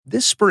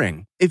This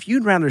spring, if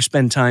you'd rather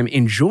spend time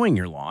enjoying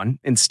your lawn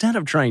instead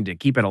of trying to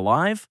keep it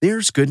alive,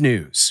 there's good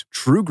news.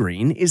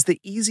 TruGreen is the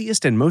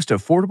easiest and most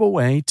affordable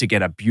way to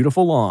get a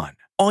beautiful lawn.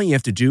 All you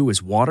have to do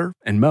is water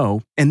and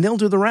mow, and they'll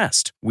do the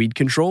rest. Weed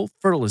control,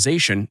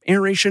 fertilization,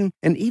 aeration,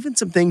 and even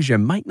some things you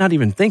might not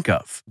even think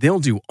of. They'll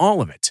do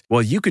all of it,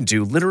 while you can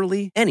do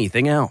literally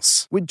anything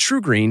else. With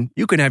TruGreen,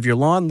 you can have your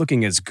lawn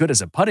looking as good as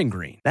a putting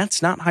green.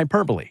 That's not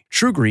hyperbole.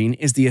 TruGreen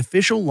is the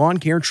official lawn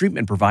care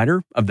treatment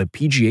provider of the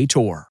PGA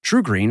Tour.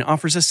 TruGreen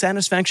offers a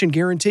satisfaction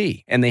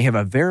guarantee, and they have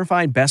a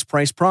verified best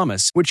price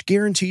promise, which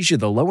guarantees you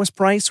the lowest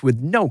price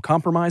with no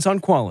compromise on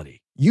quality.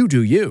 You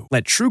do you.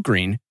 Let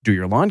TruGreen do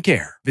your lawn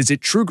care. Visit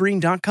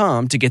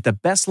TruGreen.com to get the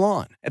best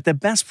lawn at the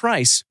best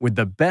price with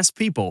the best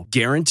people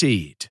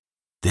guaranteed.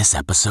 This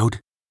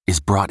episode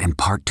is brought in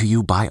part to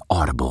you by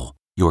Audible,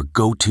 your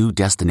go-to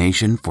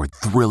destination for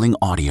thrilling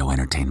audio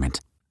entertainment.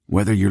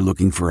 Whether you're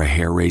looking for a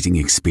hair-raising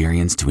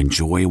experience to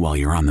enjoy while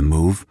you're on the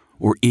move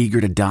or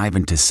eager to dive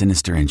into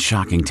sinister and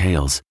shocking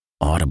tales,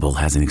 Audible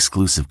has an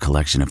exclusive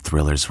collection of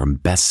thrillers from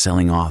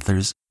best-selling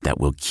authors that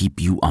will keep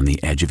you on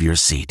the edge of your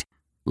seat.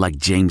 Like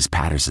James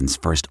Patterson's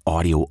first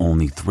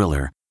audio-only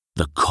thriller,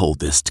 The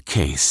Coldest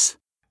Case.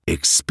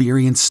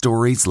 Experience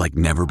stories like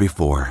never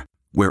before,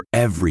 where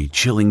every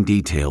chilling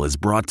detail is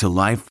brought to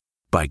life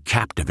by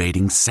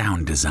captivating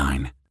sound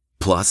design.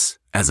 Plus,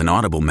 as an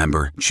Audible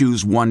member,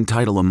 choose one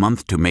title a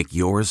month to make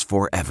yours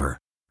forever.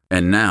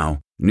 And now,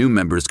 new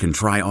members can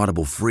try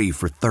Audible free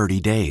for 30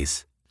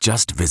 days.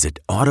 Just visit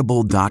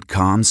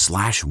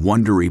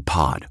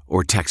audible.com/WonderyPod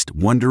or text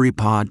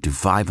WonderyPod to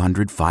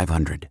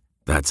 500-500.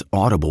 That's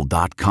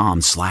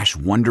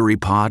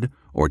audible.com/WonderyPod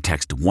or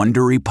text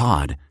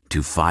WonderyPod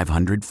to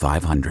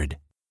 500-500.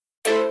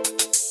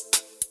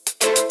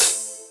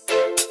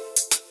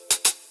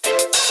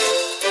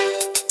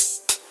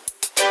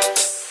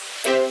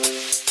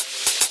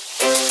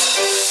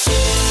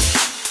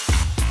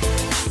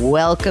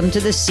 Welcome to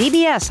the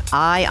CBS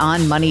Eye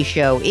on Money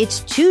Show.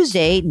 It's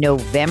Tuesday,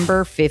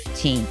 November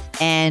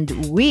 15th, and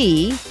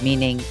we,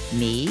 meaning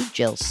me,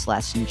 Jill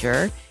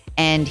Schlesinger,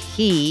 and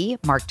he,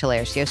 Mark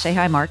Talercio. Say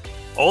hi, Mark.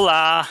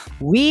 Hola.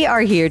 We are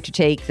here to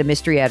take the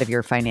mystery out of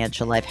your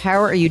financial life. How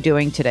are you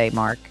doing today,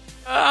 Mark?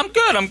 I'm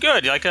good.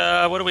 Like,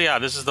 what do we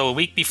have? This is the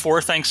week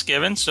before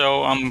Thanksgiving,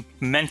 so I'm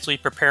mentally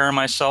preparing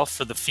myself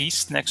for the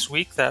feast next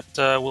week that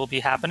will be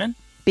happening.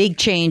 Big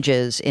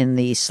changes in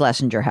the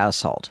Schlesinger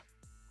household.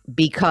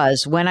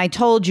 Because when I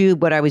told you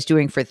what I was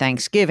doing for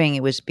Thanksgiving,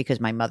 it was because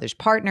my mother's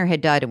partner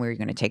had died and we were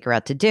going to take her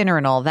out to dinner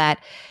and all that.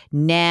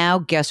 Now,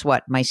 guess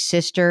what? My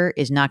sister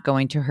is not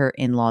going to her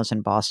in-laws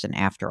in Boston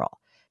after all.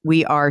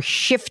 We are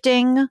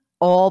shifting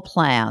all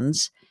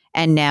plans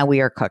and now we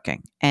are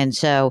cooking. And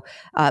so,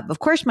 of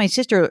course, my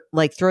sister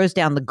throws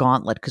down the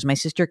gauntlet because my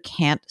sister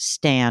can't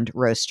stand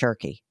roast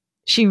turkey.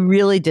 She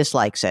really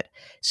dislikes it.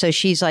 So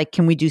she's like,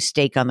 can we do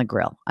steak on the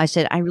grill? I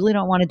said, I really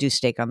don't want to do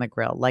steak on the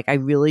grill. I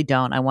really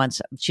don't.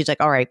 She's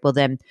like, all right, well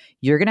then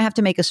you're going to have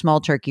to make a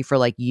small turkey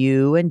for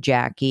you and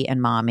Jackie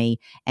and mommy,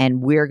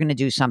 and we're going to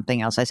do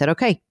something else. I said,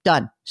 okay,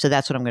 done. So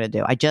that's what I'm going to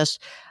do. I just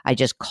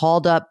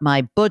called up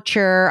my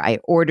butcher. I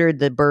ordered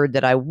the bird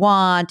that I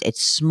want.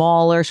 It's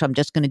smaller. So I'm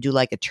just going to do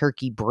a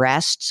turkey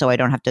breast. So I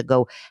don't have to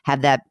go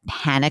have that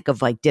panic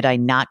of did I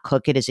not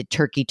cook it? Is it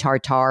turkey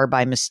tartare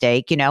by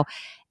mistake?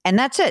 And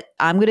that's it.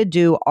 I'm going to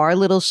do our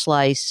little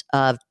slice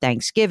of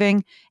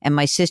Thanksgiving, and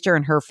my sister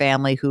and her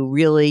family who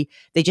really,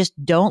 they just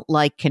don't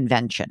like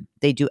convention.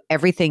 They do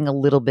everything a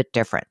little bit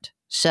different.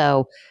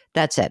 So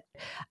that's it.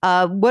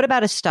 What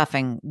about a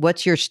stuffing?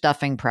 What's your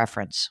stuffing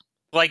preference?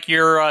 Like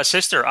your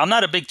sister, I'm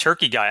not a big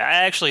turkey guy.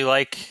 I actually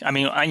I'm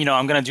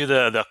going to do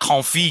the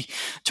confit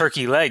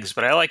turkey legs,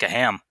 but I like a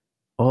ham.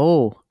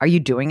 Oh, are you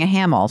doing a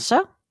ham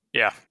also?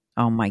 Yeah.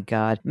 Oh my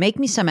God. Make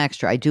me some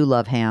extra. I do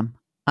love ham.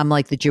 I'm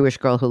like the Jewish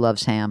girl who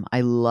loves ham.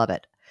 I love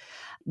it.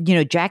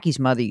 Jackie's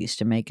mother used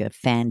to make a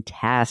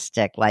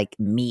fantastic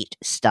meat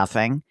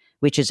stuffing,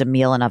 which is a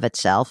meal in of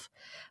itself.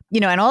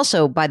 And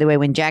also, by the way,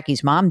 when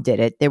Jackie's mom did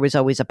it, there was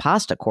always a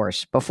pasta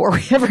course before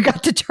we ever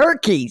got to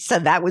turkey. So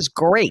that was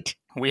great.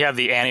 We have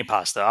the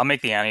antipasta. I'll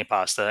make the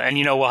antipasta. And,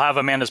 we'll have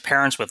Amanda's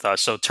parents with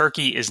us. So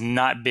turkey is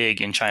not big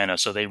in China.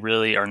 So they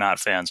really are not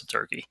fans of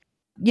turkey.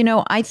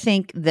 I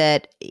think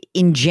that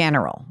in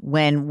general,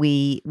 when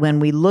we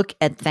look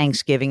at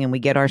Thanksgiving and we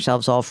get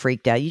ourselves all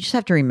freaked out, you just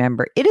have to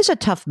remember it is a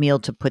tough meal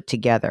to put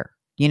together.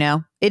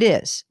 It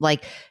is.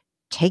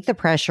 Take the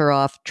pressure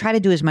off, try to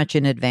do as much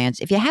in advance.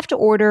 If you have to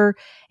order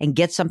and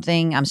get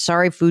something, I'm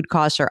sorry, food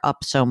costs are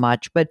up so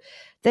much, but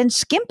then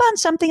skimp on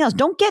something else.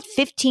 Don't get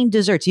 15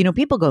 desserts.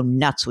 People go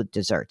nuts with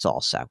desserts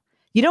also.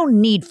 You don't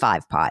need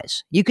 5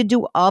 pies. You could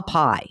do a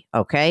pie,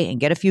 okay, and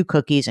get a few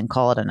cookies and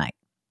call it a night.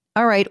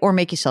 All right, or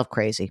make yourself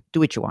crazy. Do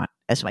what you want,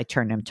 as I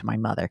turn him to my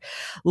mother.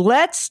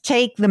 Let's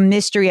take the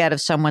mystery out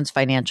of someone's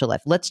financial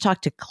life. Let's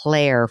talk to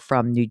Claire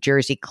from New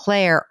Jersey.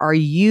 Claire, are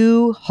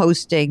you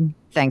hosting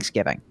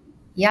Thanksgiving?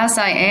 Yes,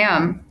 I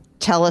am.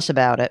 Tell us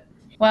about it.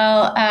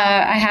 Well,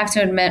 I have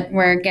to admit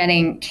we're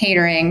getting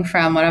catering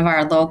from one of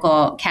our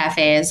local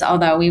cafes,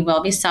 although we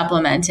will be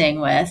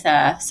supplementing with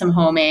some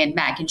homemade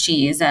mac and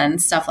cheese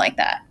and stuff like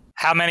that.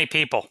 How many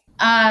people?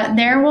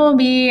 There will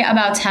be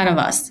about 10 of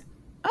us.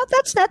 Oh,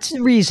 that's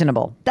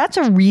reasonable. That's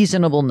a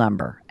reasonable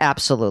number.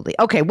 Absolutely.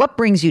 Okay, what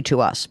brings you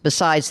to us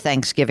besides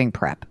Thanksgiving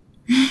prep?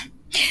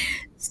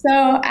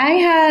 So I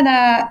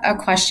had a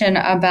question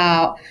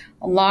about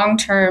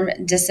long-term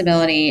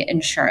disability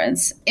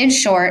insurance. In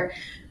short,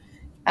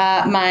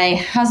 my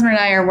husband and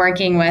I are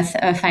working with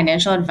a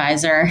financial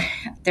advisor.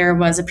 There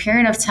was a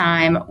period of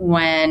time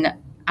when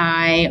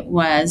I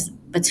was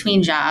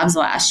between jobs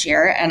last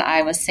year, and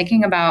I was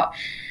thinking about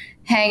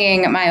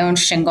hanging my own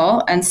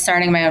shingle and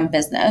starting my own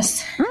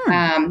business.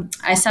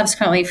 I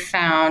subsequently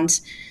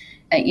found,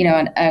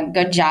 a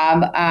good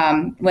job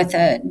with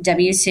a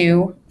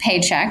W-2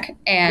 paycheck,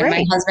 and Great.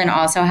 my husband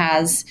also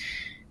has.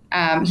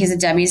 He's a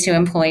W-2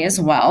 employee as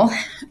well.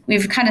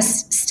 We've kind of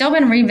still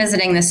been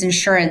revisiting this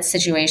insurance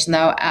situation,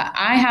 though.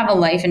 I have a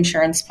life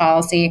insurance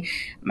policy.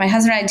 My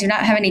husband and I do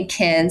not have any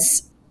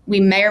kids. We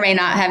may or may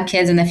not have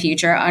kids in the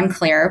future,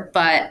 unclear.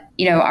 But,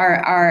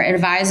 our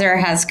advisor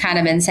has kind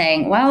of been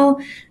saying, well,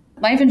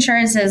 life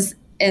insurance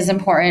is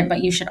important,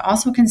 but you should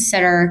also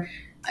consider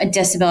a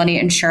disability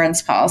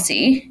insurance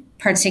policy,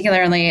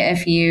 particularly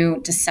if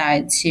you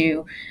decide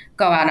to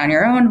go out on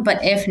your own.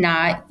 But if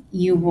not,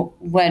 you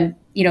would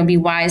be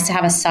wise to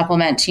have a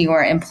supplement to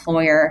your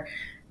employer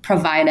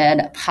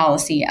provided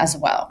policy as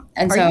well.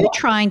 And Are you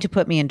trying to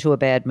put me into a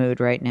bad mood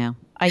right now?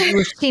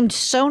 You seemed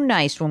so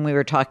nice when we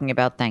were talking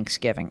about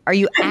Thanksgiving. Are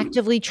you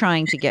actively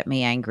trying to get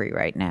me angry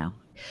right now?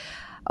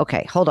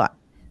 Okay, hold on.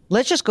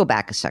 Let's just go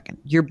back a second.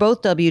 You're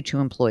both W-2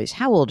 employees.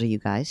 How old are you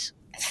guys?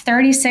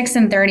 36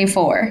 and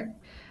 34.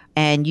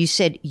 And you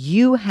said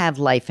you have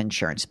life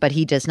insurance, but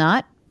he does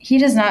not? He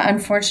does not.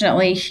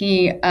 Unfortunately,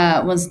 he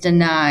was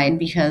denied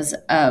because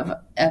of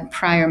a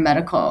prior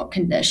medical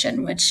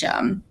condition, which,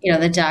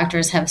 the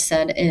doctors have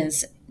said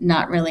is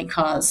not really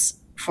cause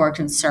for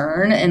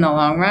concern in the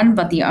long run.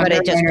 But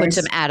it just puts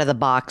him out of the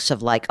box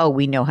of like, oh,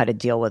 we know how to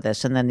deal with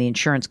this. And then the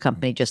insurance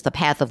company, just the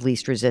path of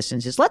least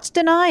resistance is let's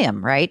deny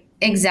him, right?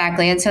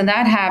 Exactly. And so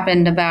that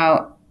happened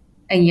about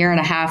a year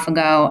and a half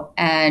ago.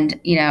 And,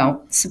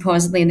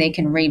 supposedly they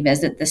can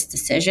revisit this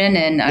decision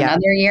in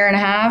another year and a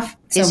half.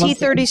 So is he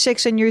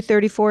 36 and you're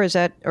 34?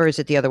 Or is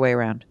it the other way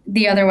around?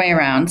 The other way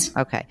around.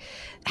 Okay.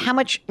 How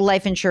much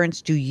life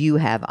insurance do you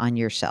have on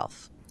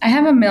yourself? I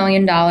have $1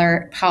 million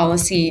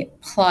policy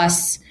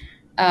plus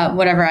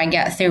whatever I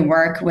get through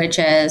work, which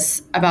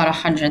is about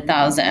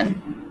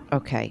 $100,000.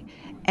 Okay.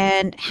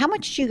 And how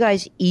much do you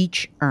guys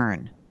each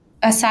earn?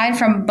 Aside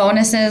from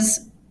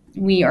bonuses,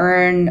 we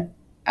earn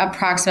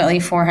approximately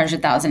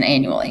 $400,000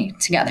 annually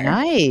together.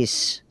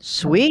 Nice.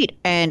 Sweet.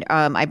 And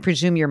I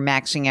presume you're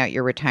maxing out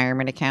your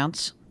retirement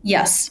accounts?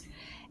 Yes.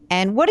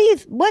 And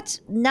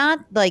what's not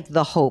like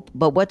the hope,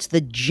 but what's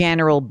the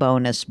general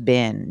bonus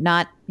been?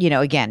 Not,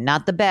 again,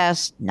 not the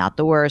best, not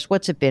the worst.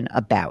 What's it been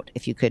about?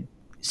 If you could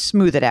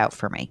smooth it out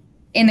for me.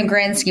 In the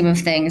grand scheme of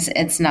things,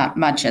 it's not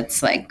much.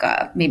 It's like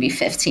maybe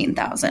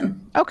 $15,000.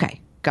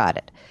 Okay. Got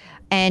it.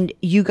 And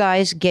you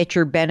guys get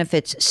your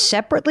benefits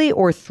separately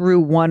or through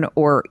one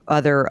or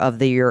other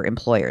of your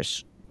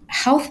employers?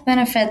 Health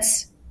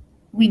benefits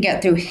we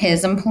get through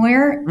his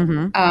employer.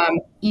 Mm-hmm.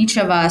 Each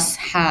of us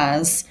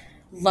has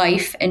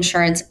life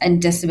insurance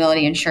and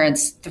disability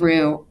insurance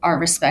through our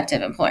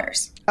respective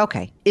employers.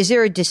 Okay. Is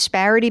there a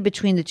disparity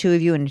between the two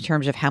of you in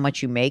terms of how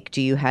much you make?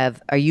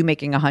 Are you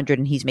making 100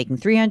 and he's making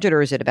 300,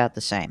 or is it about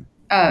the same?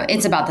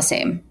 It's about the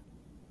same.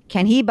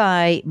 Can he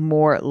buy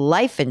more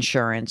life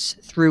insurance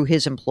through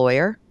his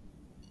employer?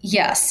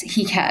 Yes,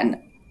 he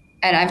can.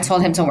 And I've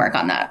told him to work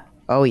on that.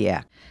 Oh,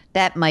 yeah.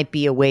 That might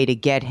be a way to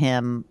get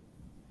him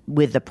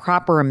with the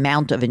proper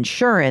amount of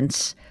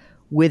insurance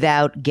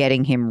without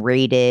getting him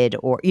rated,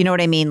 or, you know what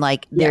I mean?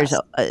 Like Yes.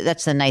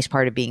 That's the nice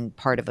part of being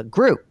part of a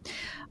group.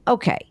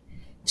 Okay.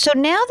 So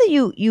now that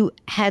you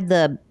had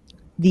the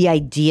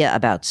idea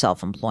about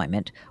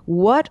self-employment,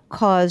 what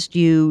caused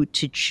you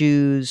to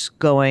choose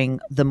going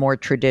the more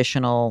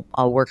traditional,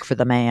 I'll work for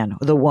the man,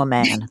 the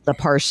woman, the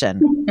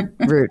person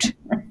route?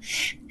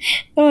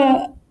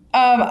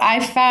 I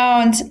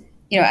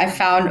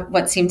found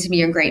what seemed to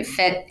be a great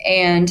fit.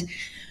 And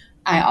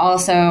I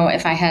also,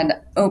 if I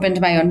had opened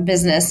my own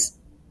business,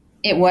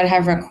 it would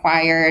have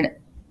required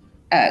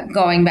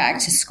going back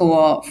to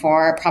school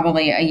for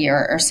probably a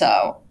year or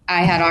so.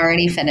 I had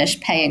already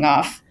finished paying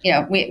off,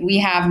 we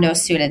have no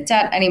student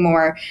debt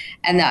anymore.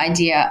 And the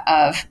idea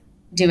of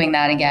doing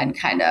that again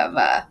kind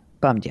of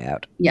bummed you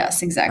out.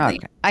 Yes, exactly.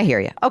 Okay. I hear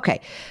you. Okay.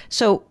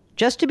 So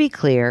just to be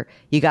clear,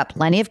 you got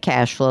plenty of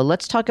cash flow.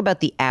 Let's talk about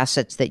the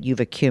assets that you've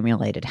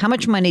accumulated. How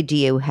much money do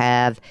you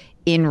have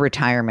in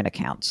retirement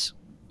accounts?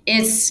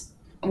 It's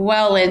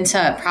well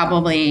into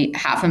probably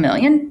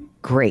 $500,000.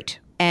 Great.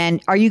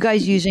 And are you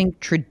guys using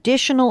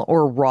traditional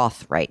or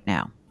Roth right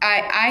now?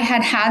 I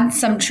had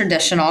some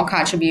traditional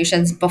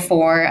contributions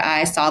before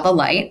I saw the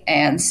light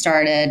and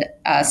started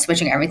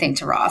switching everything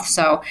to Roth.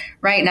 So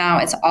right now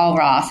it's all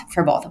Roth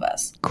for both of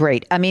us.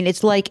 Great. I mean,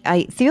 it's like,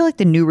 I feel like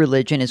the new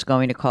religion is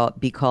going to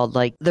be called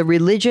like the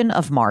religion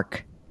of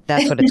Mark.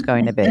 That's what it's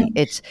going to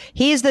be.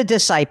 He's the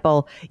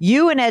disciple.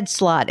 You and Ed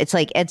Slott. It's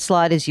like Ed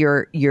Slott is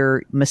your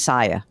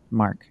Messiah,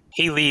 Mark.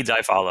 He leads,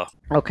 I follow.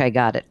 Okay,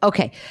 got it.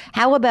 Okay.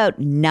 How about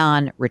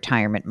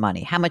non-retirement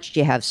money? How much do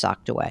you have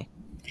socked away?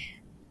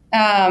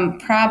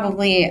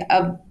 Probably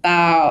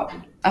about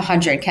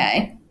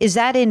 $100K. Is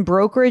that in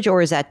brokerage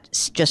or is that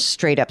just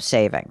straight up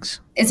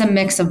savings? It's a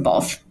mix of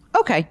both.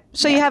 Okay.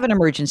 So you have an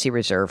emergency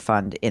reserve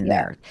fund in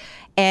there.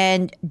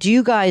 And do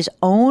you guys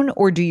own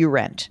or do you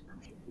rent?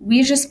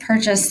 We just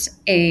purchased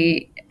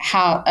a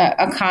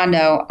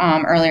condo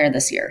earlier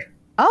this year.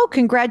 Oh,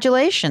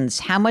 congratulations.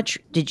 How much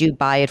did you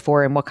buy it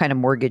for and what kind of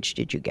mortgage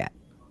did you get?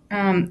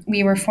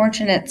 We were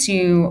fortunate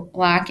to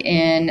lock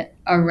in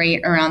a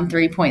rate around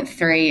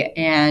 3.3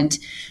 and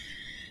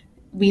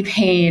we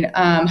paid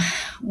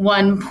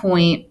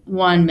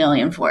 $1.1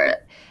 million for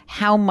it.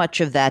 How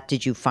much of that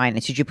did you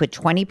finance? Did you put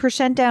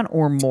 20% down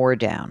or more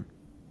down?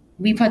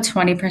 We put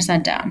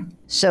 20% down.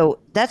 So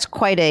that's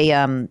quite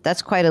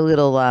a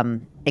little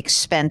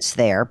expense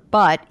there,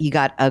 but you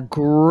got a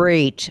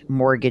great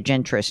mortgage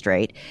interest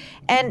rate.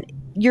 And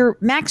you're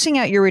maxing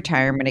out your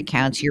retirement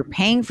accounts. You're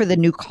paying for the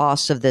new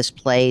costs of this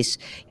place.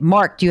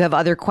 Mark, do you have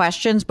other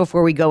questions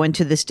before we go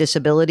into this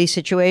disability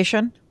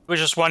situation? I was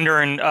just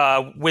wondering,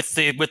 with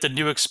the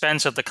new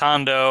expense at the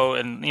condo,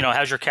 and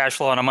how's your cash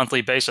flow on a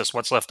monthly basis?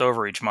 What's left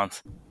over each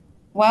month?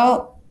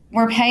 Well,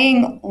 we're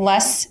paying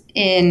less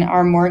in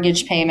our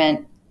mortgage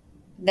payment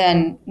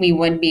than we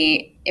would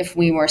be if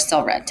we were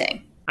still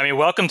renting. I mean,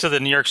 welcome to the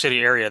New York City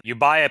area. You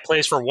buy a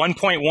place for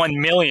 $1.1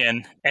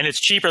 million, and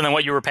it's cheaper than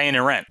what you were paying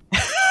in rent.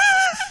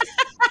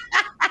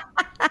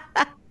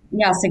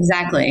 Yes,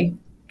 exactly.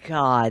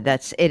 God,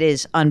 it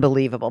is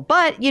unbelievable.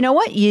 But you know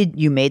what?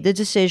 You made the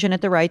decision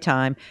at the right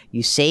time.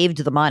 You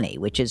saved the money,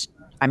 which is,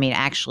 I mean,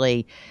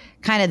 actually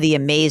kind of the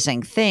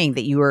amazing thing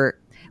that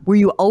were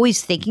you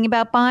always thinking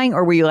about buying,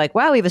 or were you like,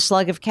 wow, we have a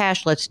slug of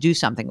cash, let's do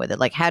something with it?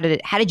 Like, how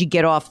did you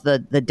get off the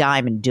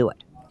dime and do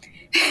it?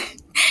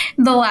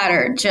 The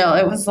latter, Jill.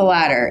 It was the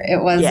latter.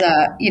 It was,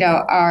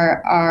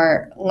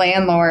 our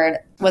landlord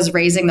was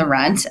raising the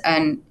rent,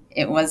 and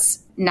it was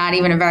not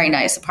even a very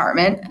nice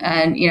apartment.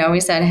 And, we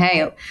said,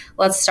 hey,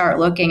 let's start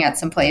looking at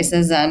some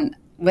places. And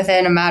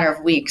within a matter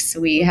of weeks,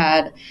 we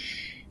had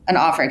an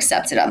offer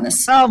accepted on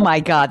this. Oh my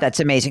God, that's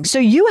amazing. So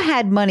you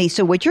had money.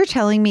 So what you're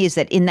telling me is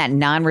that in that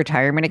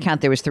non-retirement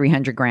account, there was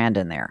 $300,000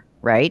 in there,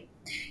 right?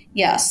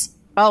 Yes.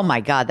 Oh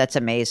my God, that's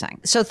amazing.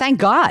 So thank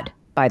God,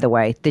 by the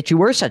way, that you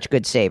were such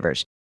good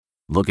savers.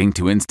 Looking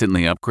to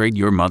instantly upgrade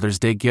your Mother's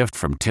Day gift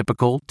from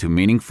typical to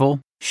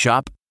meaningful?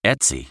 Shop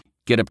Etsy.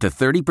 Get up to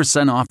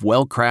 30% off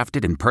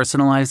well-crafted and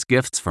personalized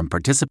gifts from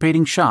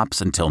participating shops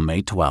until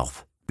May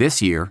 12th.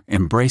 This year,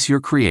 embrace your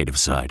creative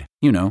side.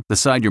 The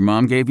side your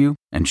mom gave you.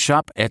 And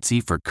shop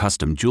Etsy for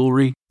custom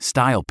jewelry,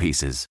 style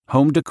pieces,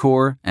 home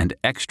decor, and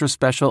extra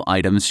special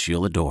items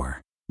she'll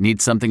adore.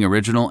 Need something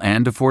original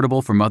and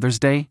affordable for Mother's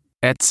Day?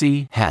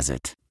 Etsy has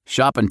it.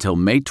 Shop until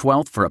May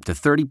 12th for up to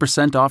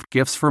 30% off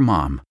gifts for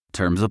mom.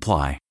 Terms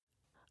apply.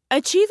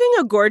 Achieving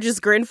a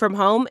gorgeous grin from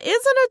home isn't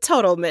a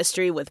total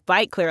mystery with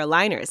Byte Clear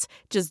aligners.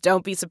 Just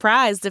don't be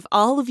surprised if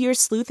all of your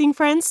sleuthing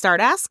friends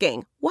start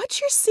asking, what's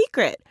your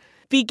secret?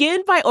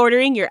 Begin by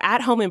ordering your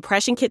at-home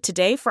impression kit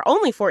today for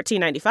only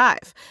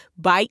 $14.95.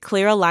 Byte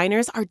Clear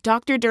aligners are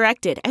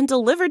doctor-directed and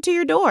delivered to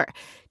your door.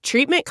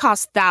 Treatment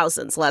costs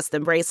thousands less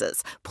than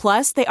braces.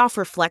 Plus, they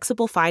offer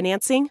flexible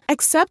financing,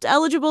 accept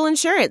eligible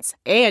insurance,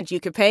 and you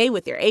can pay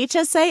with your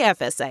HSA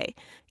FSA.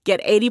 Get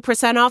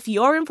 80% off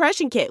your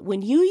impression kit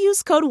when you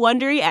use code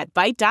WONDERY at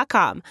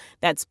Byte.com.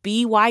 That's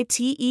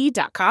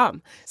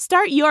BYTE.com.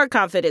 Start your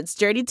confidence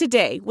journey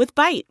today with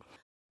Byte.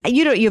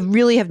 You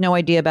really have no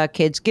idea about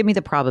kids. Give me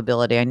the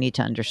probability. I need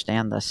to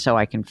understand this so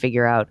I can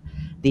figure out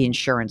the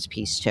insurance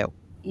piece too.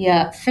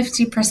 Yeah,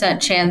 50%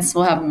 chance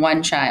we'll have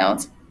one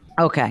child.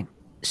 Okay.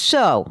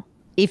 So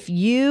if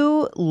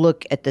you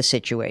look at the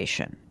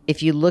situation,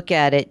 if you look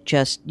at it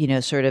just,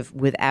 sort of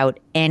without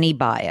any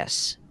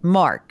bias,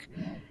 Mark,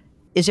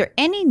 is there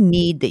any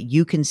need that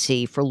you can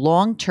see for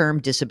long-term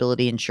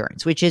disability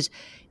insurance, which is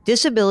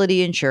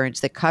disability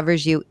insurance that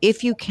covers you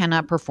if you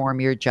cannot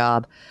perform your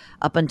job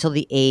up until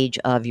the age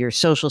of your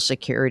Social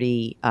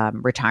Security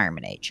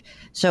retirement age?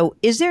 So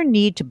is there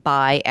need to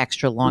buy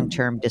extra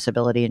long-term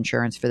disability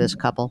insurance for this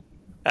couple?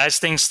 As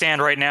things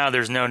stand right now,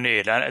 there's no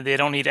need. They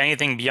don't need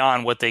anything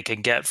beyond what they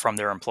can get from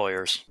their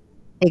employers.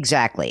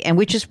 Exactly. And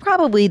which is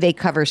probably they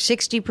cover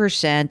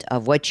 60%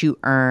 of what you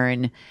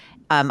earn.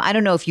 I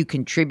don't know if you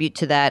contribute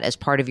to that as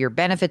part of your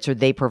benefits or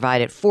they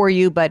provide it for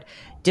you, but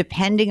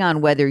depending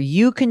on whether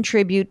you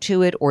contribute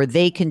to it or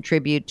they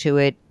contribute to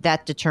it,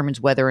 that determines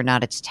whether or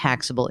not it's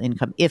taxable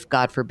income if,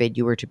 God forbid,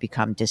 you were to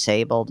become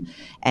disabled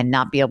and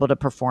not be able to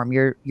perform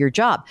your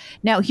job.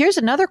 Now, here's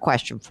another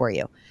question for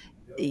you.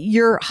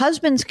 Your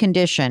husband's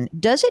condition,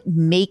 does it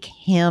make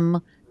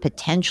him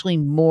potentially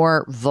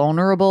more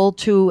vulnerable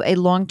to a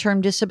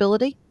long-term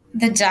disability?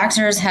 The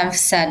doctors have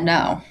said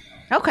no.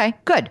 Okay,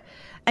 good.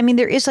 I mean,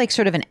 there is like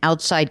sort of an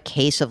outside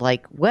case of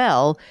like,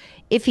 well,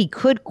 if he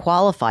could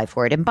qualify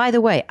for it. And by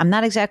the way, I'm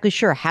not exactly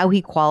sure how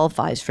he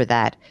qualifies for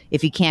that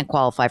if he can't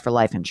qualify for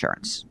life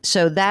insurance.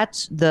 So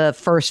that's the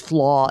first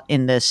flaw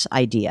in this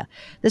idea.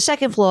 The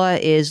second flaw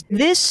is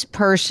this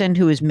person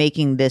who is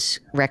making this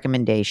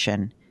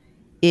recommendation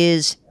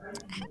is,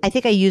 I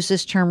think I used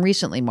this term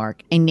recently,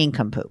 Mark, a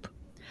nincompoop.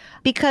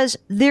 Because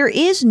there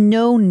is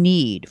no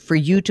need for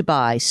you to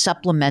buy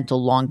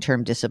supplemental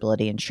long-term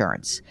disability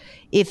insurance.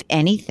 If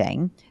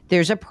anything,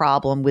 there's a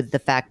problem with the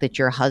fact that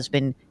your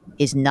husband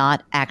is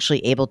not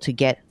actually able to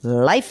get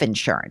life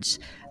insurance.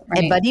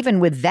 Right. But even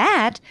with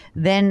that,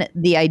 then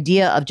the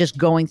idea of just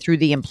going through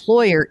the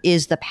employer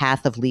is the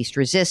path of least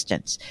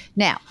resistance.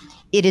 Now,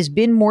 it has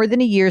been more than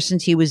a year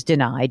since he was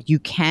denied. You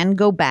can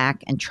go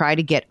back and try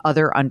to get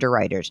other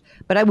underwriters,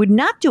 but I would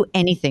not do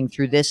anything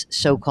through this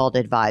so-called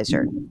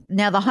advisor.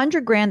 Now, the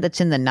 $100,000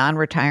 that's in the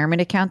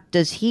non-retirement account,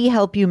 does he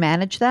help you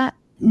manage that?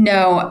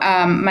 No,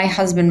 my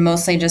husband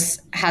mostly just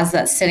has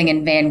that sitting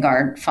in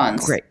Vanguard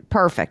funds. Great.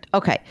 Perfect.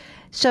 Okay.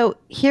 So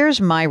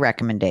here's my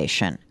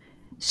recommendation.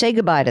 Say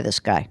goodbye to this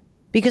guy.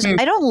 Because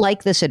I don't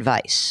like this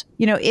advice.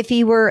 You know, if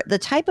he were the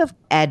type of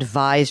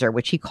advisor,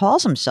 which he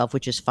calls himself,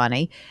 which is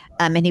funny,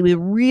 and he was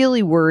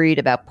really worried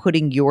about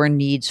putting your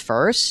needs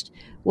first,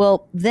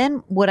 well,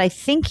 then what I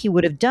think he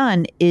would have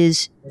done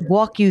is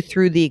walk you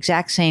through the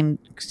exact same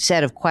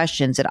set of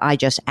questions that I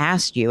just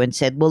asked you and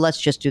said, well,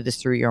 let's just do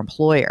this through your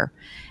employer.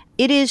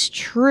 It is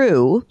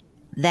true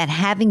that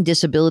having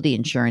disability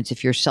insurance,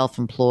 if you're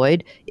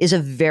self-employed, is a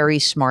very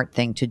smart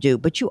thing to do,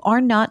 but you are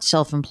not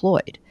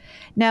self-employed.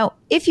 Now,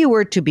 if you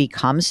were to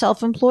become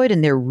self-employed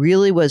and there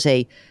really was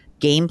a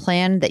game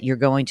plan that you're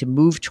going to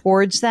move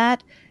towards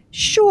that,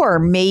 sure,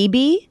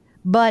 maybe.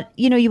 But,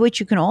 you know, what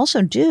you can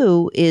also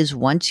do is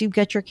once you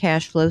get your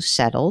cash flow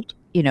settled,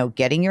 you know,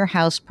 getting your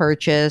house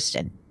purchased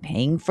and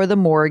paying for the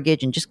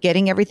mortgage and just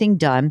getting everything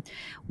done,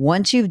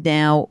 once you've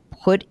now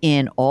put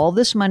in all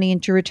this money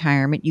into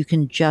retirement, you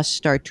can just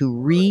start to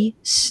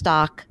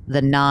restock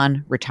the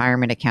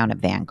non-retirement account at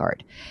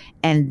Vanguard.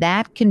 And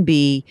that can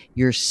be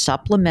your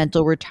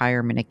supplemental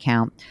retirement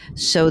account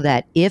so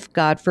that if,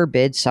 God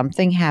forbid,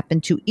 something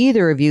happened to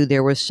either of you,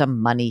 there was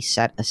some money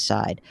set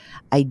aside.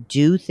 I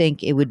do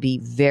think it would be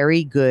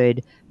very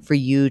good for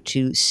you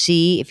to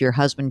see if your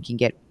husband can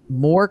get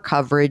more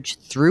coverage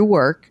through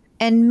work.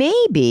 And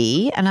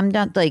maybe, and I'm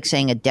not like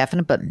saying a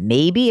definite, but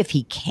maybe if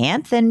he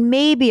can't, then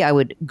maybe I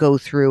would go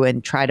through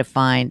and try to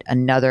find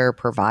another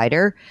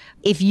provider.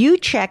 If you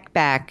check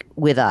back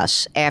with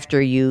us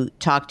after you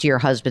talk to your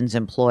husband's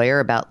employer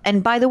about,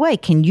 and by the way,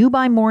 can you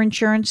buy more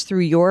insurance through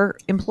your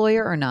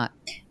employer or not?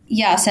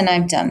 Yes, and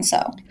I've done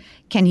so.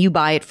 Can you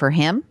buy it for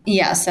him?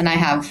 Yes, and I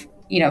have,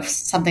 you know,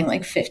 something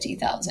like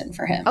 $50,000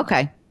 for him.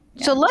 Okay.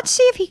 So let's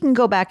see if he can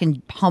go back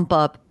and pump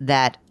up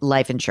that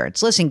life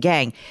insurance. Listen,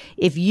 gang,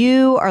 if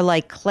you are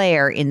like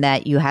Claire in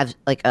that you have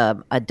like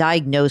a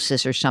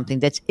diagnosis or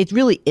something it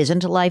really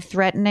isn't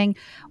life-threatening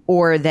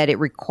or that it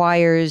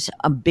requires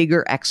a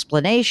bigger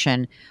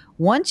explanation,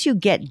 once you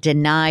get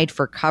denied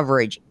for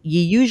coverage,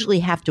 you usually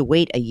have to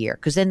wait a year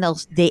because then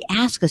they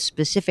ask a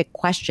specific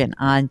question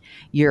on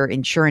your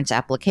insurance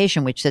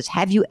application, which says,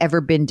 have you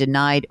ever been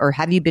denied or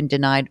have you been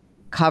denied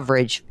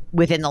coverage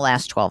within the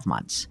last 12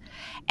 months?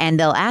 And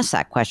they'll ask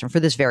that question for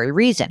this very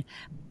reason.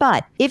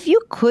 But if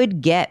you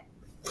could get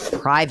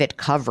private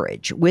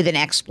coverage with an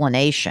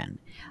explanation,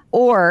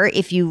 or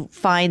if you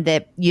find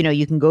that, you know,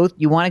 you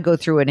want to go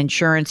through an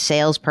insurance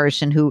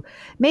salesperson who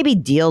maybe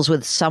deals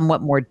with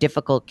somewhat more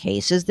difficult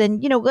cases,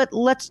 then, you know,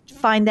 let's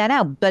find that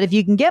out. But if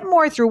you can get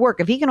more through work,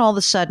 if he can all of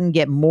a sudden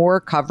get more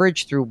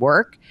coverage through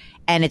work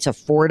and it's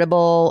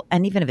affordable,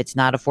 and even if it's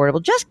not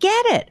affordable, just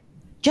get it.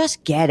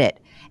 Just get it.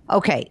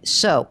 Okay,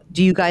 so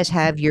do you guys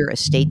have your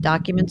estate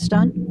documents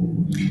done?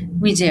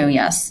 We do,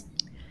 yes.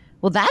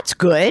 Well, that's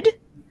good.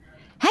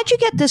 How'd you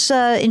get this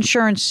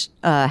insurance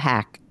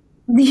hack?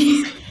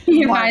 The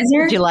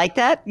advisor? Did you like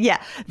that?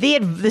 Yeah,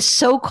 the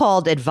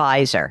so-called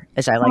advisor,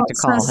 as I like to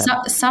call him.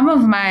 Some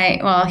of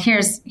my, well,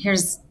 here's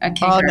a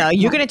kicker. Oh, no,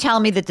 you're going to tell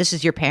me that this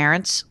is your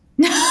parents'?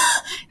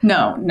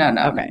 No.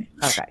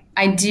 Okay.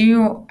 I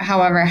do,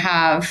 however,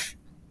 have...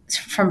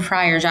 from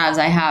prior jobs,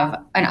 I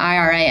have an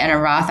IRA and a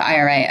Roth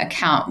IRA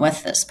account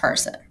with this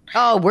person.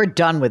 Oh, we're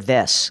done with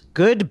this.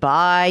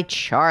 Goodbye,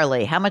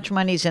 Charlie. How much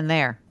money's in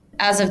there?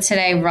 As of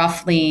today,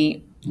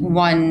 roughly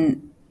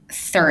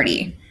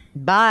 $130,000.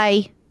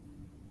 Bye.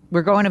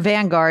 We're going to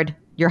Vanguard.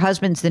 Your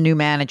husband's the new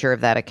manager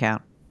of that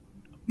account.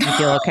 You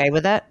feel okay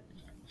with that?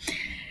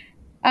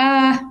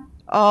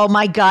 Oh,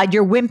 my God.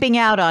 You're wimping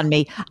out on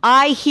me.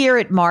 I hear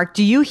it, Mark.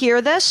 Do you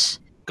hear this?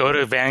 Go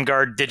to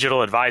Vanguard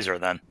Digital Advisor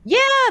then. Yeah,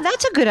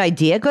 that's a good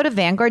idea. Go to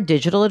Vanguard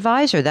Digital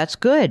Advisor. That's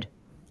good.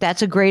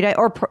 That's a great idea.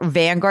 Or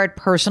Vanguard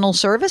Personal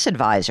Service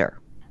Advisor.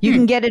 You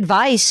can get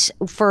advice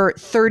for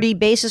 30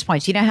 basis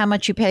points. You know how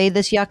much you pay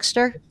this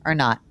yuckster or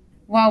not?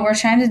 Well, we're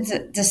trying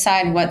to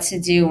decide what to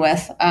do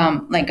with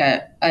like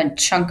a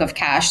chunk of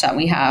cash that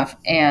we have,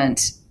 and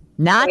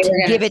not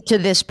give it to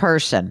this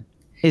person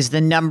is the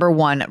number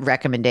one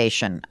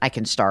recommendation I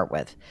can start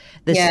with.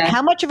 This,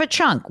 how much of a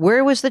chunk?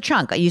 Where was the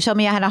chunk? You told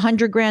me I had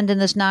 $100,000 in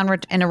this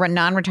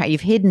non-retire. You've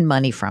hidden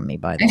money from me,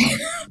 by the way.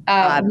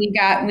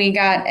 We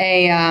got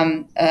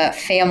a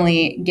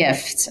family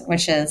gift,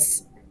 which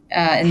is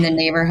in the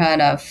neighborhood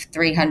of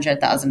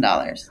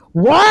 $300,000.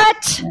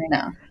 What? I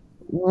know.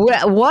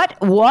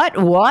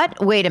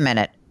 What? Wait a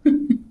minute.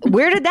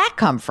 Where did that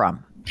come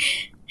from?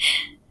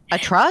 A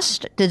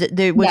trust? Was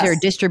there a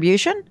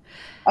distribution?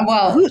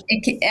 Well,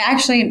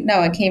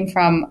 it came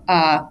from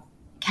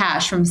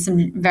cash from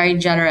some very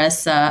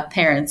generous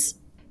parents.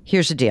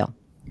 Here's the deal.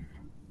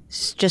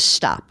 Just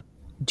stop.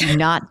 Do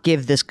not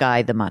give this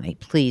guy the money.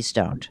 Please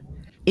don't.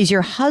 Is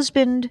your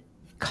husband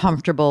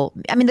comfortable?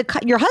 I mean,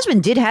 your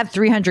husband did have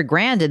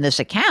 $300,000 in this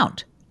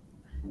account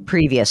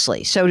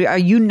previously. So are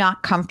you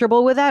not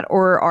comfortable with that?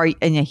 Or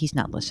and he's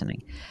not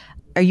listening.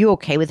 Are you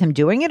okay with him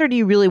doing it, or do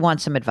you really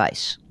want some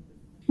advice?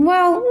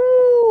 Well,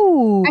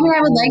 I mean,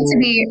 I would like to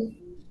be,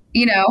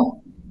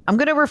 I'm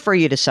going to refer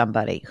you to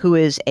somebody who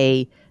is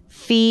a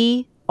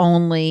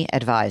fee-only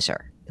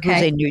advisor,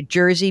 who's a New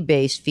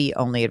Jersey-based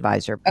fee-only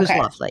advisor, who's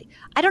lovely.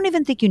 I don't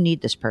even think you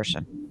need this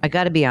person. I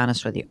got to be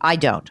honest with you. I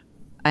don't.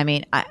 I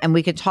mean, and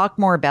we could talk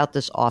more about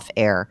this off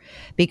air,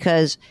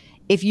 because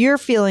if you're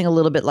feeling a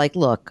little bit like,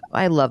 look,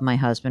 I love my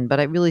husband, but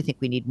I really think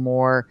we need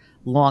more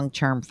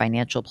long-term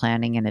financial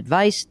planning and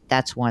advice,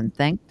 that's one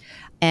thing.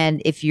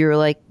 And if you're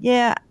like,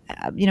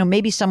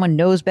 maybe someone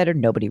knows better,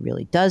 nobody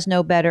really does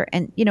know better.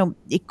 And,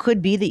 it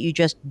could be that you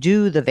just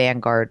do the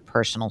Vanguard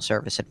personal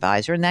service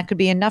advisor, and that could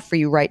be enough for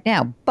you right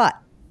now. But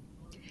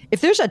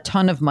if there's a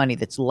ton of money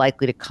that's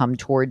likely to come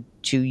toward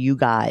to you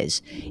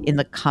guys in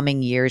the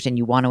coming years and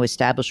you want to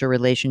establish a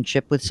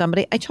relationship with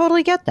somebody, I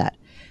totally get that.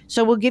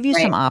 So we'll give you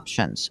some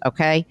options,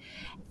 okay?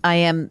 I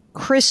am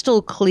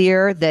crystal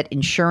clear that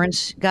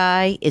insurance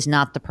guy is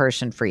not the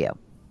person for you.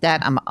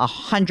 That I'm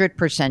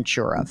 100%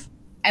 sure of.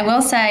 I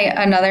will say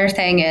another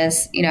thing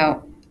is,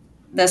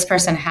 this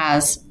person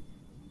has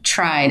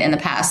tried in the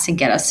past to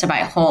get us to buy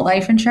whole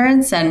life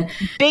insurance, and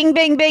bing,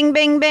 bing, bing,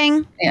 bing,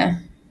 bing. Yeah.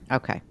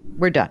 Okay,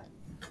 we're done.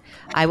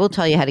 I will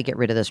tell you how to get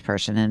rid of this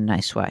person in a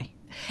nice way.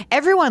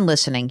 Everyone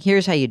listening,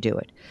 here's how you do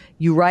it.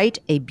 You write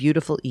a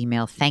beautiful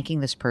email thanking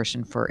this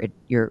person for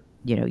your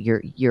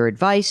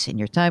advice and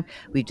your time.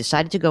 We've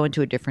decided to go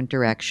into a different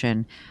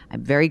direction.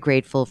 I'm very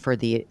grateful for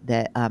the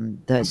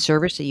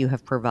service that you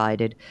have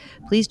provided.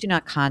 Please do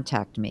not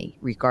contact me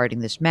regarding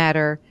this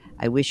matter.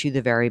 I wish you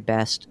the very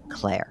best,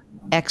 Claire.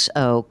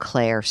 XO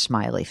Claire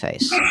smiley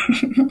face.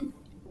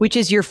 Which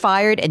is, you're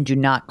fired and do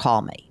not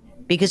call me.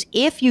 Because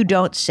if you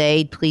don't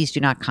say, please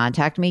do not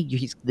contact me,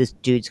 this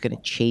dude's going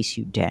to chase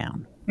you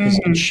down. Because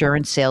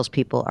insurance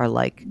salespeople are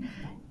like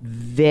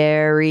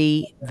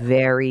very,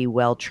 very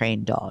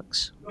well-trained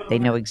dogs. They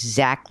know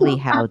exactly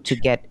how to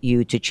get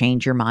you to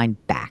change your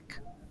mind back.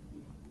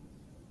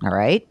 All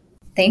right?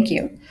 Thank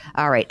you.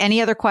 All right.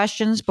 Any other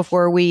questions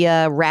before we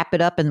wrap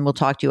it up, and we'll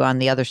talk to you on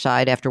the other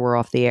side after we're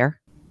off the air?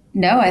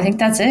 No, I think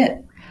that's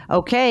it.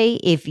 Okay,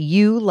 if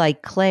you,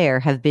 like Claire,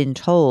 have been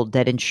told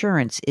that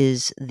insurance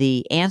is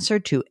the answer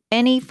to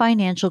any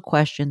financial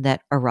question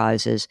that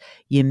arises,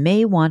 you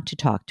may want to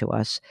talk to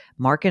us.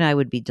 Mark and I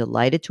would be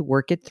delighted to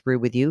work it through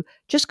with you.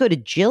 Just go to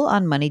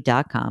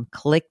JillOnMoney.com,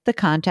 click the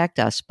Contact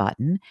Us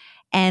button,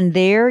 and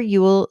there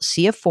you will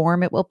see a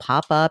form. It will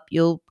pop up.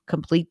 You'll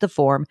complete the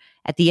form.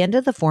 At the end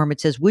of the form, it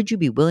says, would you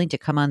be willing to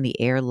come on the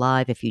air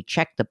live? If you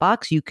check the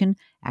box, you can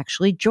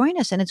actually join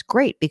us. And it's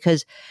great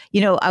because,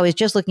 I was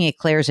just looking at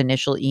Claire's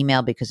initial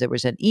email because there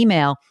was an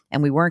email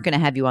and we weren't going to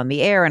have you on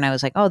the air. And I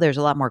was like, oh, there's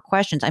a lot more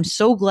questions. I'm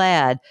so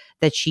glad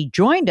that she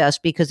joined us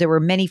because there were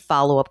many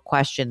follow-up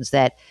questions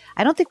that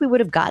I don't think we would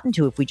have gotten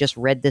to if we just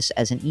read this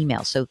as an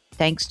email. So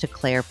thanks to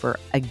Claire for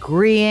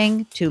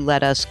agreeing to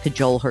let us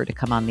cajole her to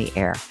come on the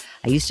air.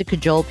 I used to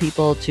cajole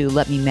people to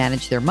let me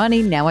manage their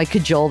money. Now I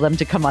cajole them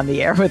to come on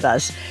the air with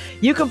us.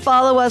 You can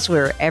follow us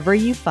wherever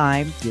you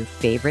find your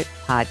favorite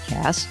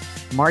podcast.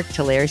 Mark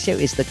Talercio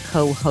is the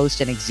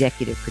co-host and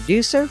executive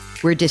producer.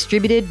 We're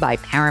distributed by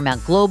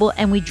Paramount Global,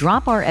 and we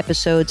drop our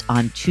episodes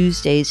on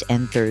Tuesdays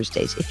and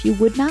Thursdays. If you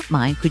would not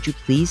mind, could you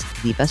please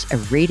leave us a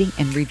rating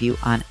and review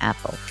on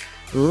Apple?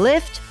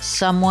 Lift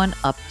someone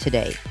up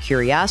today.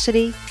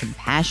 Curiosity,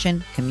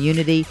 compassion,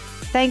 community.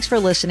 Thanks for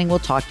listening. We'll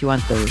talk to you on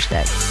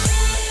Thursday.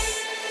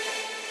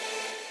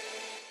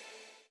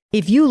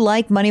 If you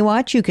like Money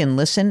Watch, you can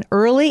listen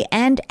early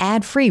and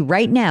ad-free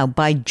right now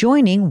by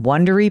joining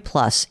Wondery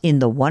Plus in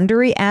the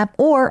Wondery app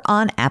or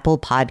on Apple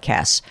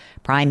Podcasts.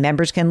 Prime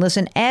members can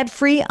listen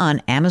ad-free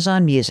on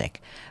Amazon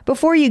Music.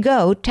 Before you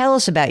go, tell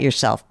us about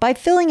yourself by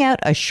filling out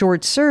a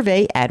short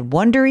survey at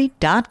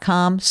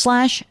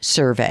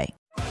Wondery.com/survey.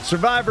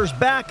 Survivor's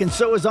back, and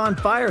so is On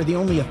Fire, the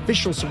only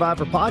official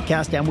Survivor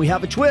podcast, and we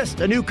have a twist,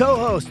 a new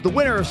co-host, the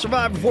winner of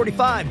Survivor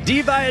 45,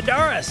 Dee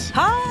Valladares.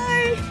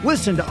 Hi!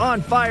 Listen to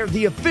On Fire,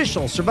 the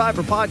official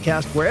Survivor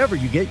podcast, wherever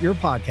you get your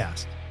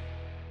podcast.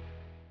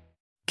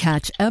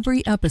 Catch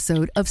every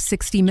episode of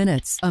 60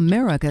 Minutes,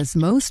 America's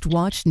most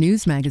watched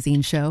news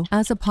magazine show,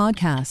 as a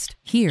podcast.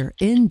 Hear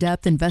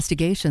in-depth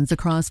investigations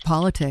across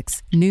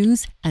politics,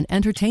 news, and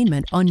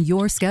entertainment on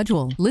your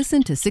schedule.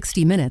 Listen to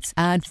 60 Minutes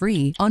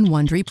ad-free on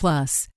Wondery Plus.